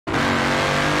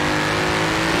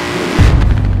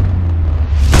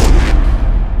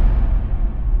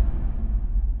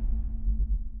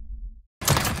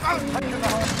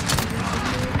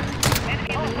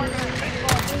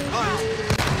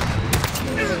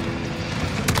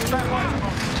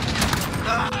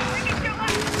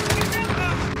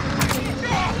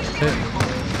Boy.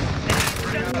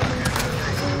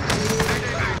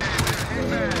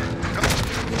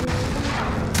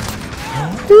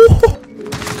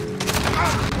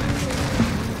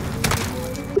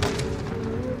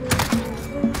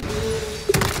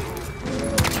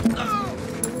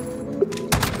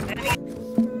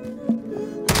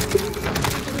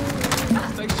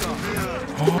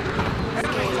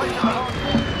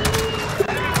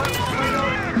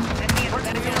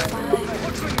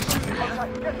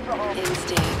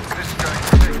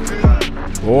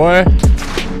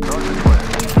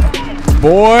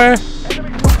 Boy.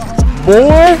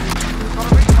 Boy.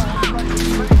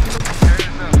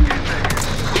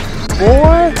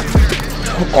 Boy.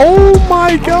 Oh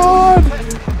my god.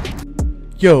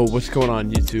 Yo, what's going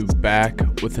on YouTube? Back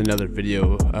with another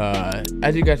video.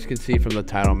 As you guys can see from the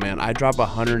title, man, I dropped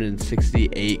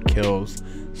 168 kills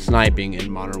sniping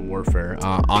in Modern Warfare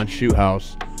on Shoot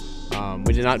House.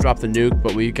 We did not drop the nuke,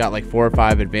 but we got like 4 or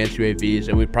 5 advanced UAVs,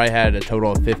 and we probably had a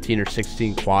total of 15 or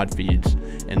 16 quad feeds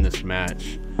in this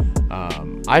match.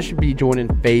 I should be joining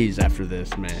FaZe after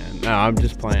this, man. No, I'm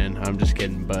just playing. I'm just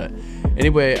kidding. But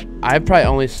anyway, I probably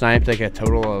only sniped like a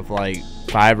total of like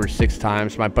 5 or 6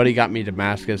 times. My buddy got me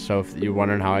Damascus, so if you're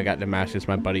wondering how I got Damascus,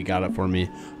 my buddy got it for me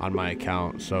on my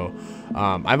account. So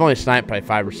I've only sniped probably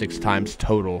 5 or 6 times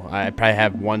total. I probably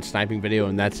have one sniping video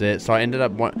and that's it. So I ended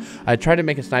up I tried to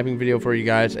make a sniping video for you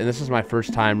guys, and this is my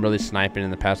first time really sniping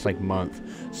in the past like month.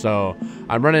 So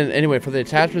I'm running, anyway, for the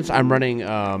attachments, I'm running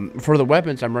for the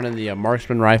weapons, I'm running the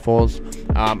marksman rifles.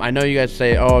 I know you guys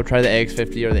say, oh, try the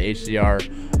AX50 or the HCR.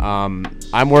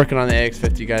 I'm working on the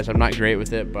AX50, guys. I'm not great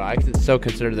with it, but I can still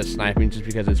consider this sniping just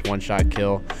because it's one-shot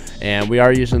kill. And we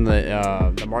are using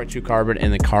the Mark II carbine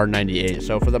and the Car 98.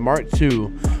 So for the Mark II,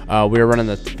 we are running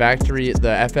the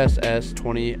FSS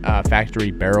 20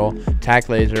 factory barrel, tac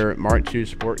laser, Mark II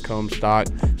sport comb stock,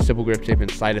 stipple grip tip,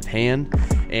 and sleight of hand.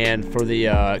 And for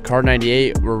the Car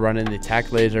 98, we're running the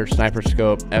tac laser, sniper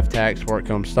scope, F-tac, sport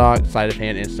comb stock, sleight of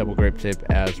hand, and stipple grip tip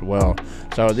as well.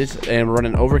 So this, and we're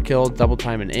running overkill, double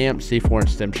time, and amp, C4, and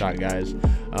stim shot, guys.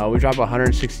 We dropped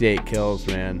 168 kills,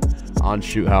 man, on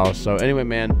Shoot House. So anyway,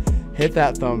 man, hit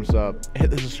that thumbs up, hit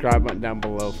the subscribe button down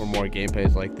below for more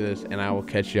gameplays like this, and I will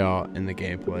catch y'all in the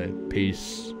gameplay.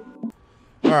 Peace.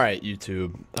 All right,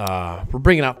 YouTube, we're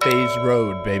bringing out FaZe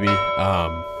Rhode, baby.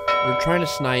 We're trying to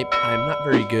snipe. I'm not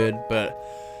very good, but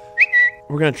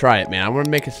we're gonna try it, man. I'm gonna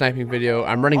make a sniping video.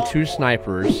 I'm running 2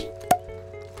 snipers,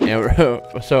 and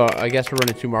so I guess we're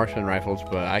running 2 marksman rifles,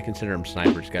 but I consider them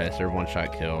snipers, guys. They're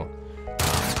one-shot kill.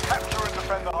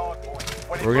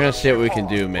 We're gonna see what we can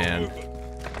do, man.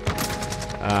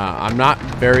 I'm not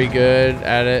very good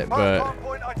at it, but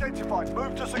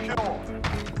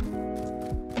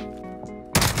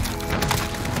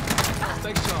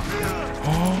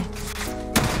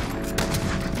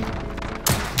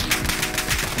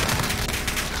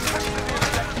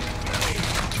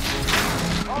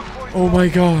oh my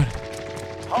god.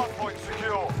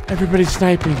 Everybody's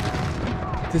sniping.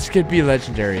 This could be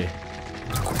legendary.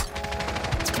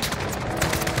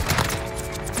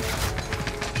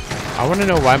 I want to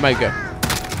know why my gun.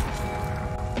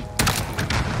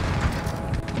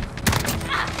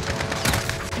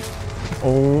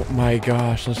 Oh my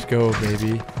gosh, let's go,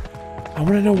 baby. I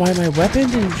want to know why my weapon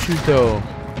didn't shoot though.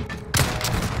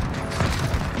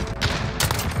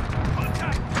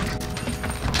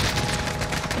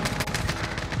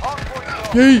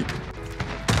 Yay!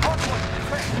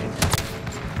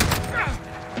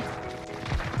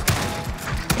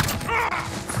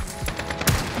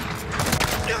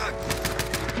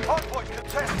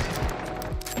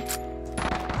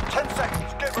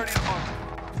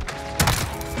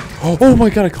 Oh my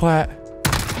god, a clat.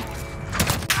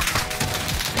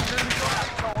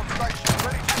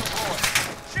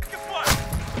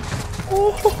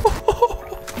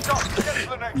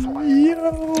 Yo,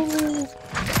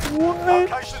 what?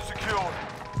 Location secured.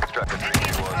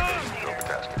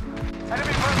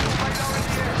 Enemy personal radar in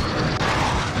the air.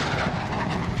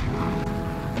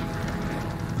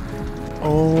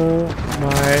 Oh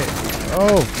my.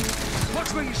 Oh.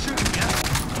 Watch where you're shooting, yeah?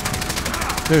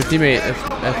 Dude, teammate,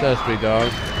 that's us, big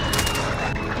dog.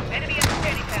 Enemy at the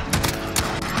standing pound.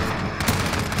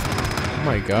 Oh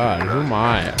my god, who am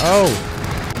I? Oh!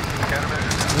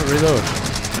 Reload.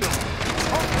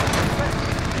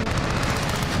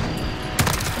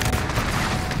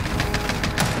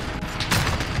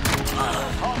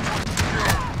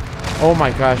 Oh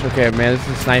my gosh, okay, man, this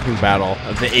is a sniping battle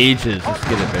of the ages. Let's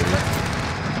get it, baby.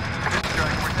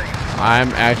 I'm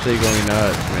actually going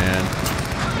nuts, man.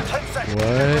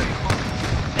 What?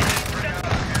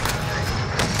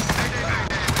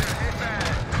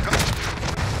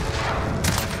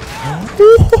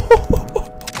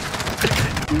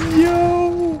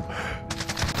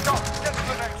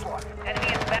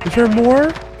 Is there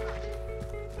more?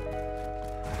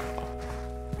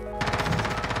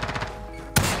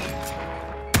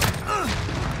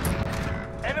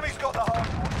 Enemy's got the hard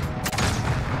point.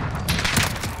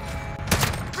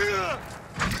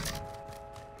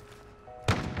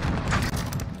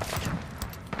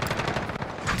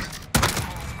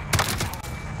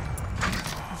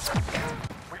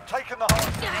 We've taken the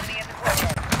hard point.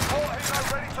 Support helo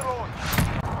ready to launch.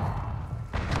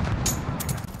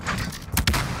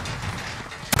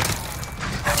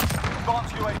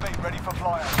 Advanced UAV ready for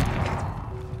flyover.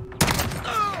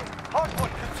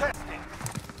 Hardpoint contested.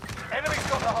 Enemy's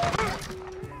got the hardpoint.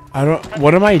 I don't.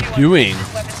 What am I doing?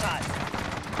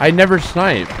 I never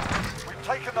snipe. We've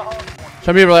taken the hardpoint.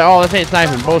 Some people are like, "Oh, this ain't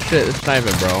sniping." Bullshit. It's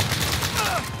sniping, bro.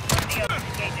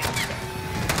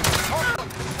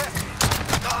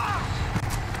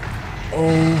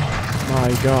 Oh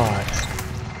my god.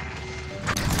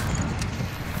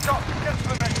 Stop. Get to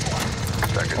the next one.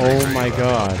 Oh my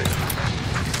god.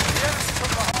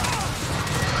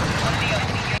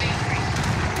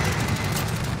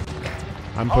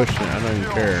 I'm pushing it. I don't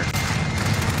even care.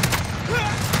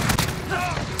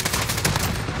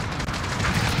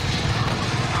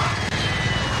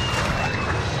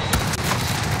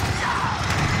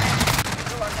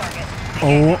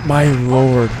 Oh my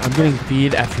lord. I'm getting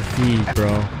feed after feed, bro.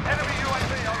 Enemy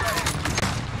UAV already.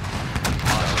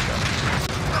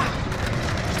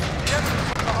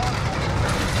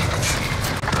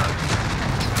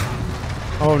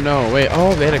 Oh no, wait.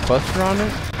 Oh, they had a cluster on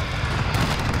it?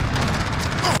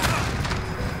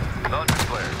 Launch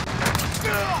flares.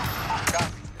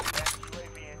 Copy.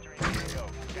 UAV entering the AO.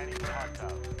 Scanning for hot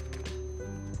tower.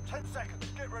 10 seconds.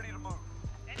 Get ready to move.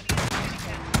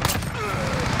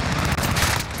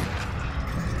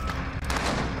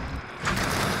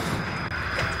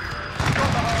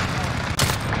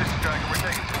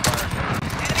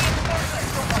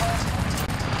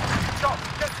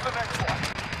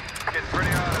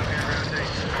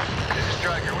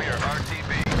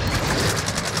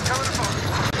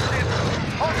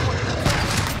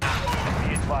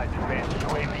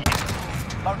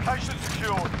 Location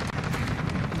secured.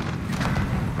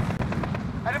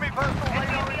 Enemy personal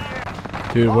radar in here.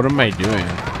 Dude, what am I doing?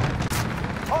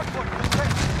 Hardpoint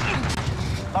protected.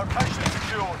 Location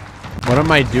secured. What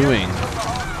am I doing?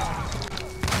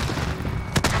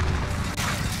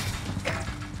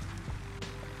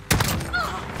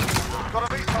 Got a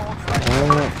VTOL on station.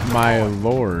 Oh my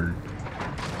lord.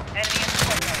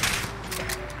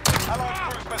 Allied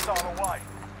cruise missile away.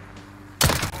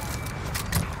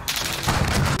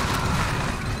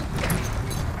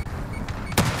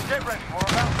 Get ready, we're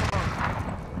about to move.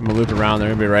 I'm gonna loop around. They're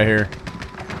gonna be right here.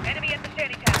 Enemy at the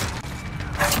shanty town.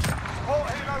 Support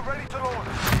helo ready to launch.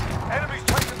 Enemy's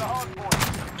taking the hard point.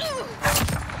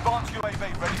 Advanced UAV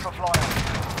ready for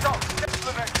flyover. Stop, get to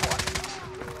the next one.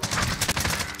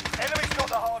 Enemy's got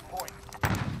the hard point.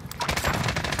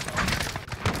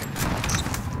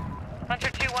 Hunter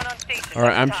 2-1 on station.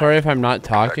 Alright, I'm sorry if I'm not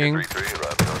talking. Enemy in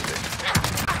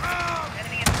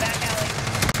the back alley.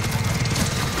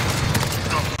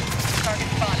 Target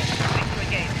spotted. Moving to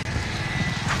engage.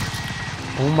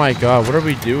 Oh my god, what are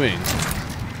we doing?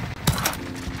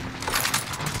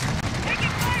 Taking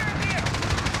fire up here.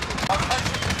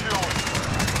 Location secured.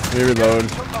 Let me reload.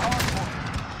 Took the hard point.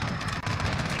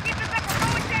 Keep this up, we're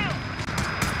going down.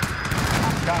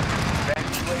 Copy.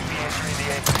 Advanced UAV entering the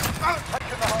AO.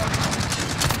 Taking the hard point.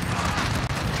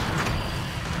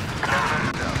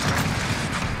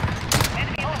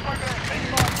 Enemy in the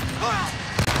corner.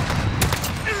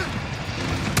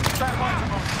 Stand by to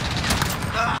move.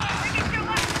 Taking two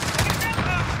left.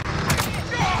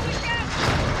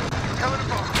 Coming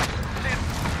above.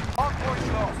 Hard point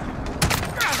lost.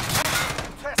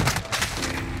 Test.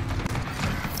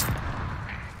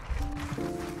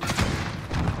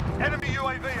 Enemy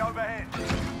UAV overhead.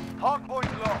 Hard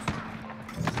point lost.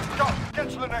 Stop. Get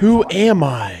to the next Who one. am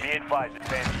I? Be advised,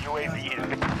 advanced UAV is.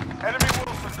 Enemy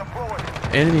Wilson deployed.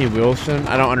 Enemy Wilson?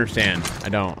 I don't understand. I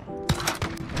don't.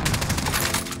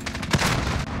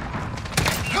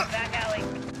 Enemy in the back alley.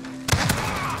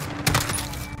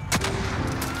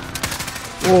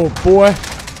 Oh boy.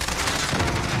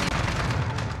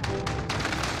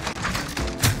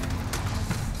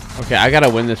 Okay, I gotta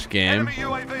win this game. Enemy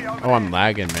UAV overhead. Oh, I'm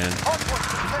lagging, man. Hard point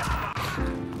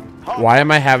contested. Why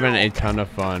am I having a ton of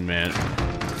fun, man?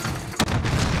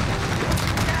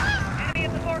 Enemy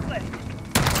at the forklift.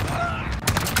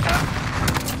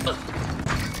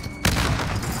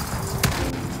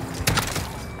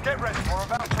 Get ready, we're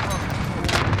about to move.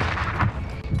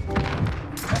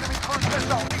 Enemy cruise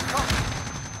missile incoming.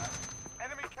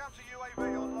 Enemy counter UAV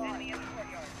online. Enemy in the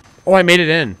courtyard. Oh, I made it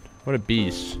in. What a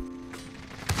beast. Enemy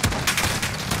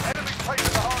taking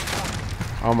the hard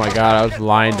point. Oh my god, I was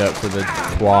lined up for the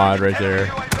quad right there.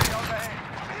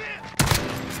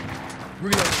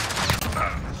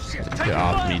 Get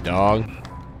off me, dog.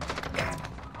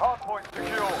 Hard point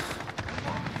secure.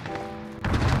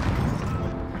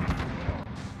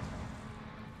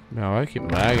 No, I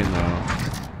keep lagging though.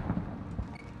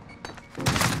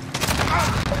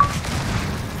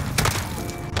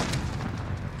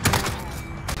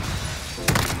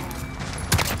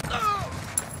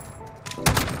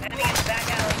 Enemy in the back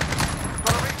alley.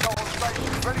 Got a recon on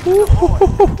station, ready to deploy.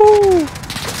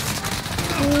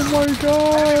 Oh my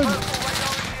god!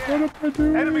 What am I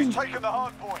doing? Enemy's taking the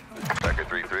hard point. Packer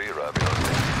 3-3 arriving on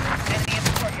station. Enemy in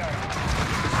the courtyard.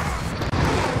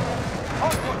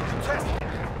 Hard point contested.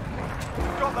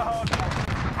 We've got the hard point.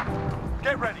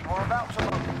 Get ready, we're about to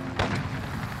move.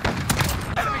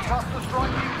 Enemy cluster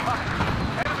strike incoming.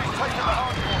 Enemy's taking the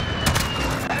hard point.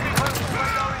 Enemy personal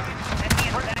radar in. Enemy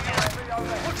in the back alley.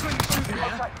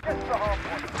 Okay, get to the hard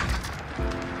point.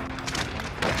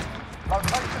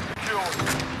 Location secured.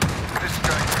 This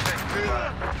strike protects the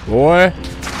Boy.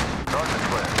 Target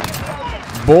clear.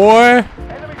 Boy.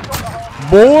 Enemy's got the hard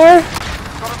point. Boy.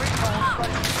 Got a recon on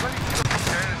station, ready to deploy.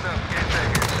 Turn us up, get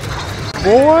taken.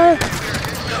 Boy.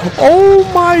 Oh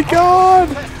my god.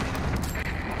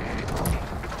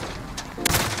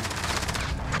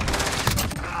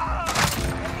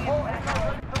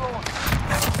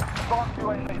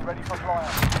 Ready for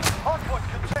flyout. Hard point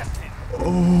contested.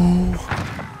 Oh.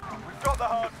 We've got the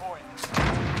hard point.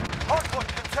 Hard point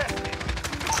contested.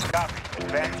 Copy.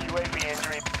 Advanced UAV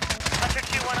entry. Hunter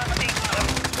 2-1 on station.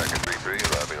 Packer 3-3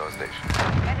 arriving on station.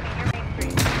 Enemy near Main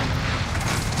Street.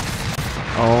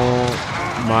 Oh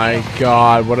my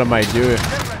god, what am I doing? Get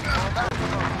ready. We're about to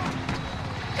move.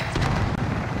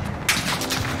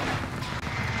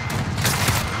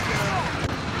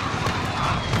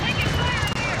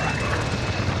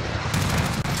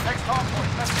 Next hard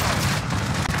point. Let's go.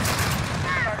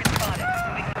 Target spotted.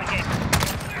 Moving to engage.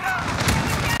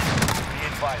 Be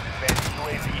advised. Advanced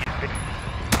UAV is big.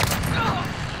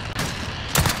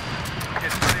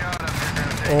 It's pretty hot up here,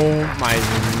 gonna take. Oh my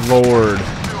lord.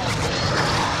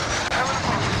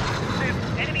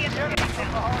 Enemy in the engage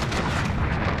now.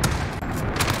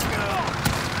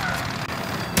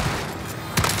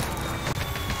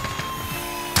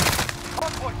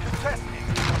 Hard point contested.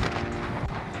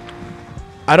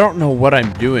 I don't know what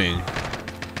I'm doing.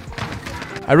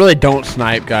 I really don't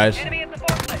snipe, guys. Enemy in the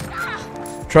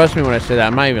forklift. Trust me when I say that.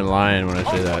 I'm not even lying when I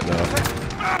say that, though.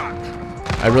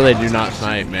 I really do not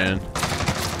snipe, man.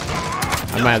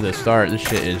 I might have to start. This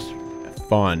shit is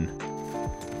fun.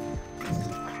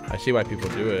 I see why people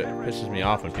do it. It pisses me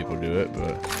off when people do it,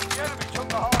 but... The enemy took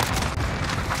the hard point.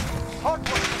 Hard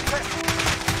point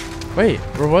contested. Wait,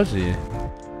 where was he?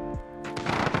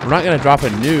 We're not gonna drop a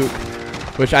nuke,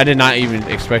 which I did not even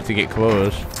expect to get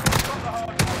close. Got the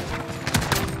hard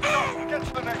point. Get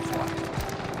to the next one.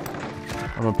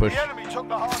 I'm gonna push. The enemy took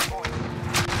the hard point.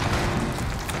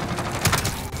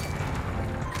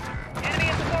 Enemy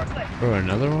in the forklift. Oh,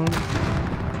 another one?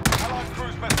 Allied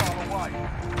cruise missile away.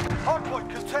 Hard point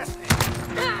contested.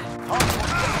 Hard point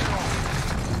secure.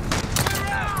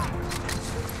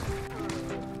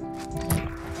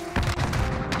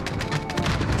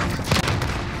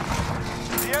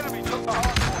 The enemy took the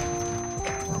hard point.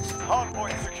 Hard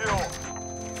point secure.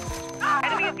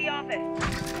 Enemy at the office.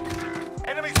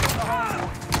 Enemy's got the hard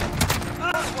point.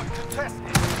 Hard point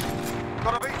contested.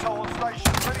 Got a VTOL on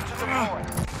station, ready to deploy.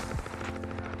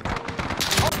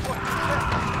 Hard point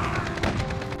contested.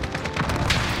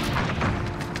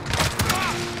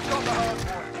 Got the hard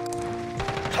point.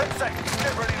 10 seconds,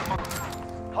 get ready to move.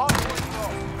 Hard point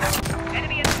lost.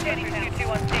 Enemy in the standing now.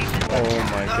 2-1 station. Oh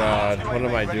my god, what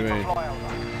am I doing?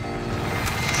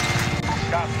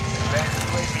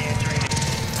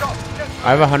 I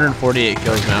have 148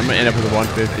 kills, man. I'm gonna end up with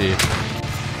 150.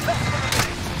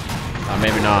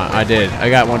 Maybe not. I did. I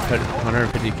got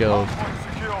 150 kills.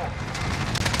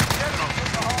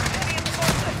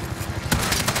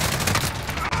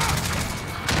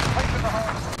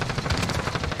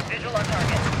 Visual on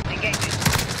target. Engaging.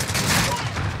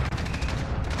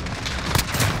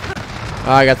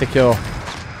 Ah, I got the kill.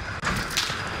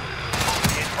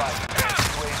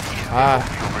 Ah.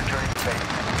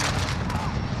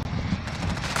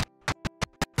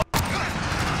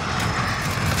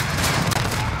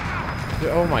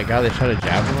 Oh my god, they shot a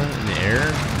javelin in the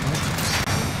air?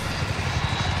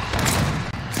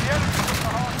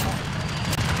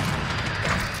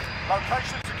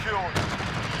 Location secured.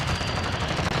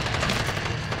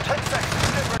 10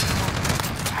 seconds, get ready to move.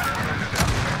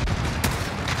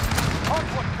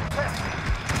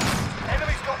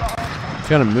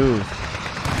 gotta move.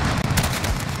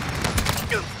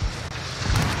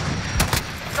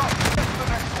 Stop. Get to the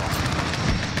next one.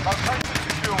 Location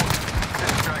secured.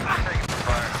 This striker taking some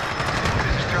fire.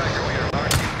 This striker, we are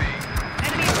RTB.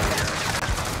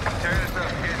 Tear this up,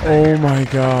 kids. Oh my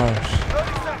gosh.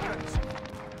 30 seconds.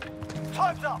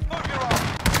 Time's up. Move your arm.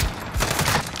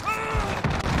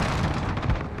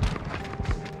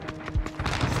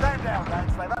 Stand down,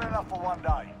 lads. They've had enough for one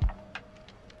day.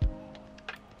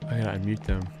 I gotta unmute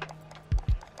them.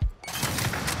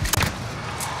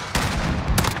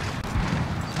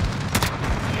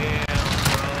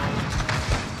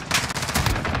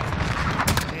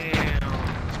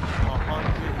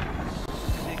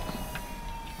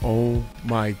 Oh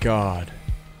my god.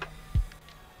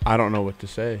 I don't know what to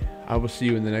say. I will see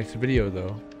you in the next video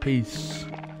though. Peace.